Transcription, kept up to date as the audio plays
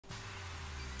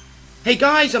Hey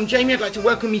guys, I'm Jamie. I'd like to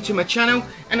welcome you to my channel,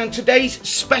 and on today's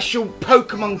special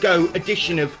Pokemon Go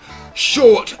edition of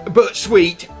Short But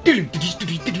Sweet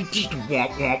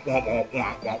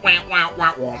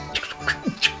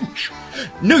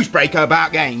Newsbreaker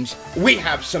about games, we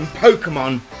have some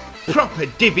Pokemon proper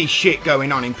divvy shit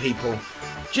going on in people.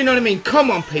 Do you know what I mean?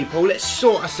 Come on people, let's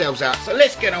sort ourselves out. So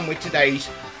let's get on with today's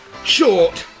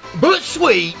Short But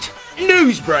Sweet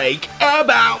Newsbreak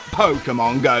about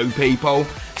Pokemon Go, people.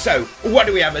 So, what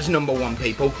do we have as number one,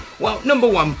 people? Well, number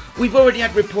one, we've already had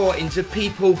reportings of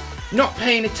people not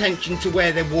paying attention to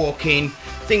where they're walking,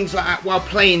 things like that, while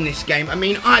playing this game. I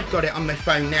mean, I've got it on my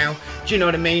phone now, do you know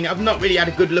what I mean? I've not really had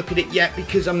a good look at it yet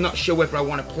because I'm not sure whether I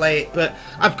want to play it, but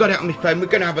I've got it on my phone. We're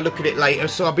going to have a look at it later,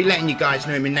 so I'll be letting you guys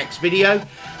know in my next video.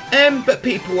 But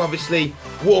people obviously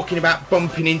walking about,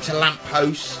 bumping into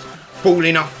lampposts,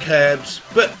 falling off curbs,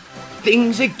 but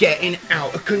things are getting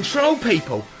out of control,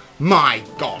 people. My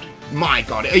God,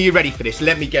 are you ready for this?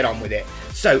 Let me get on with it.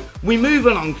 So, we move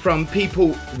along from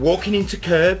people walking into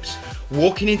curbs,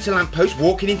 walking into lampposts,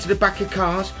 walking into the back of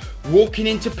cars, walking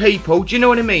into people, do you know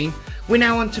what I mean? We're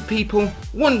now on to people,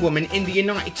 one woman in the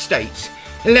United States,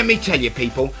 and let me tell you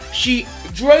people, she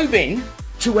drove in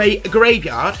to a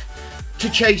graveyard to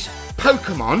chase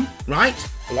Pokemon, right?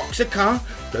 Locks her car,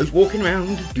 goes walking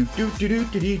around, put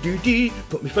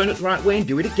my phone up the right way and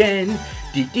do it again,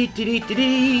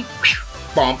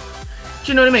 bomb.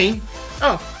 Do you know what I mean?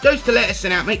 Oh, goes to let us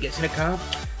send out, mate, gets in a car,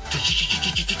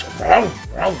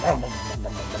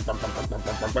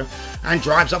 and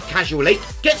drives off casually,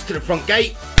 gets to the front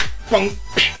gate, bonk.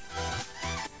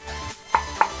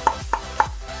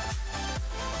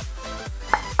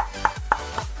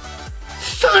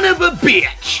 Son of a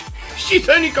bitch! She's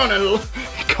only gone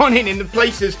in the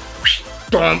places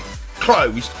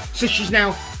closed, so she's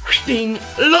now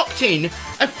locked in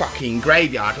a fucking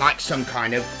graveyard, like some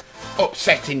kind of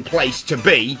upsetting place to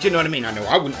be. Do you know what I mean? I know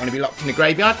I wouldn't want to be locked in a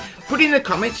graveyard. Put in the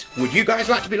comments, would you guys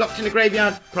like to be locked in a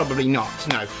graveyard? Probably not.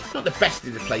 No, not the best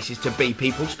of the places to be,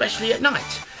 people, especially at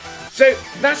night. So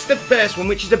that's the first one,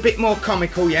 which is a bit more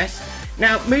comical, yes.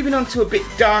 Now, moving on to a bit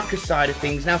darker side of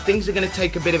things. Now, things are going to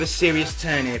take a bit of a serious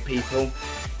turn here, people.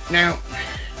 Now,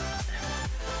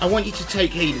 I want you to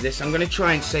take heed of this. I'm going to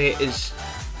try and say it as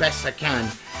best I can.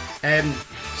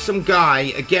 Some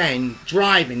guy, again,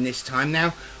 driving this time.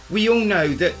 Now, we all know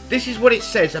that this is what it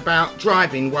says about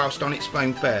driving whilst on its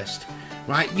phone first,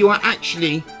 right? You are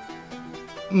actually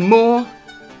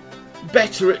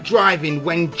better at driving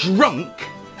when drunk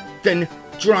than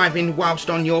driving whilst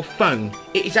on your phone.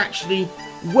 It is actually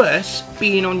worse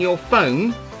being on your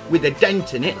phone with a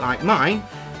dent in it, like mine,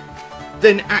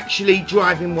 than actually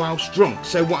driving whilst drunk.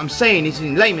 So what I'm saying is,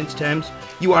 in layman's terms,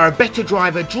 you are a better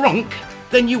driver drunk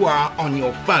than you are on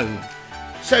your phone.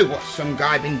 So what's some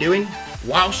guy been doing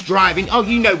whilst driving? Oh,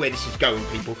 you know where this is going,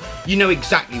 people. You know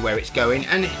exactly where it's going,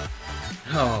 and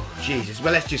oh Jesus,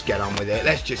 well, let's just get on with it.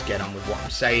 Let's just get on with what I'm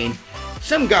saying.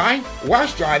 Some guy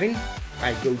whilst driving,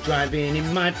 I go driving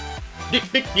in my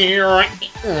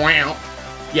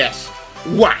yes,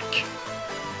 whack.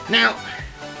 Now,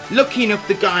 lucky enough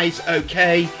the guy's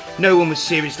okay, no one was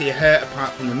seriously hurt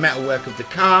apart from the metalwork of the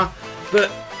car,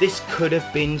 but this could have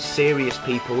been serious,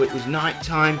 people. It was night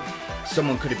time,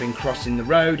 someone could have been crossing the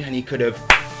road and he could have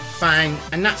bang,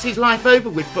 and that's his life over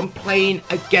with from playing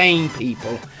a game,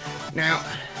 people. Now,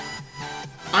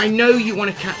 I know you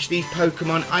want to catch these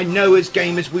Pokemon, I know as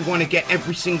gamers we want to get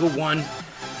every single one,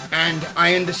 and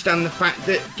I understand the fact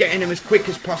that getting them as quick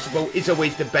as possible is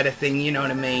always the better thing, you know what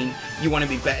I mean? You want to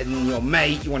be better than your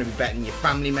mate, you want to be better than your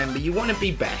family member, you want to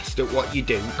be best at what you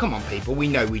do. Come on people, we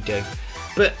know we do.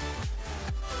 But,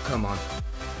 come on.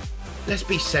 Let's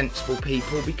be sensible,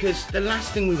 people, because the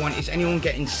last thing we want is anyone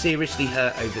getting seriously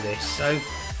hurt over this. So,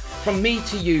 from me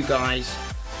to you guys,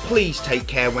 please take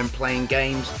care when playing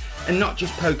games, and not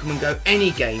just Pokemon Go,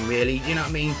 any game really, you know what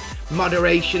I mean?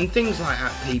 Moderation, things like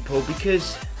that, people,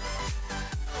 because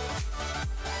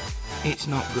it's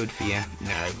not good for you.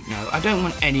 No, I don't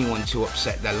want anyone to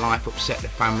upset their life, upset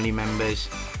their family members,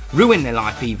 ruin their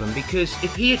life even, because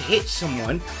if he had hit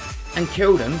someone and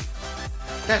killed them,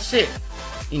 that's it.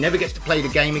 He never gets to play the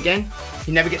game again,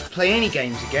 he never gets to play any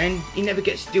games again, he never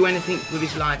gets to do anything with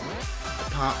his life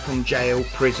apart from jail,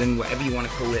 prison, whatever you want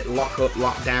to call it, lock up,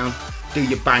 lock down, do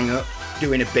your bang up,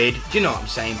 doing a bid. Do you know what I'm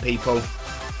saying, people?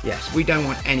 Yes, we don't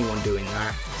want anyone doing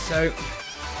that. So,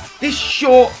 this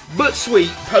short but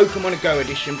sweet Pokemon Go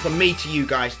edition from me to you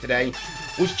guys today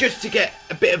was just to get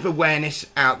a bit of awareness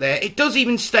out there. It does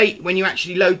even state when you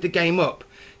actually load the game up,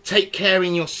 take care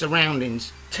in your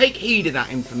surroundings. Take heed of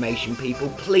that information, people.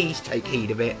 Please take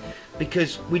heed of it,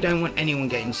 because we don't want anyone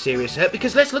getting serious hurt.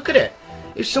 Because let's look at it.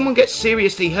 if someone gets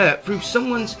seriously hurt through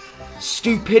someone's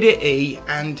stupidity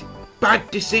and bad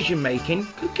decision making,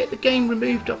 could get the game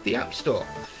removed off the App Store,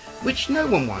 which no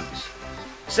one wants.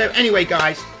 So anyway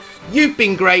guys, you've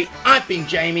been great, I've been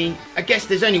Jamie. I guess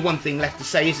there's only one thing left to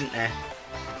say, isn't there?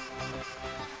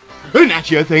 And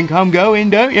that's you think I'm going,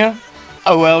 don't you?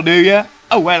 Oh well, do you?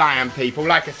 Oh well, I am, people.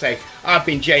 Like I say, I've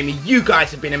been Jamie. You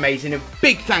guys have been amazing. A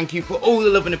big thank you for all the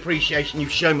love and appreciation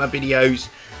you've shown my videos.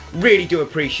 Really do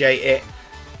appreciate it.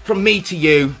 From me to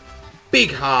you,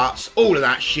 big hearts, all of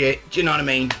that shit. Do you know what I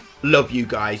mean? Love you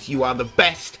guys. You are the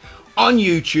best on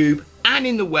YouTube and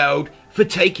in the world for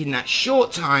taking that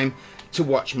short time to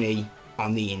watch me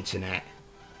on the internet.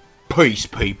 Peace,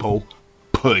 people.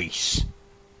 Peace.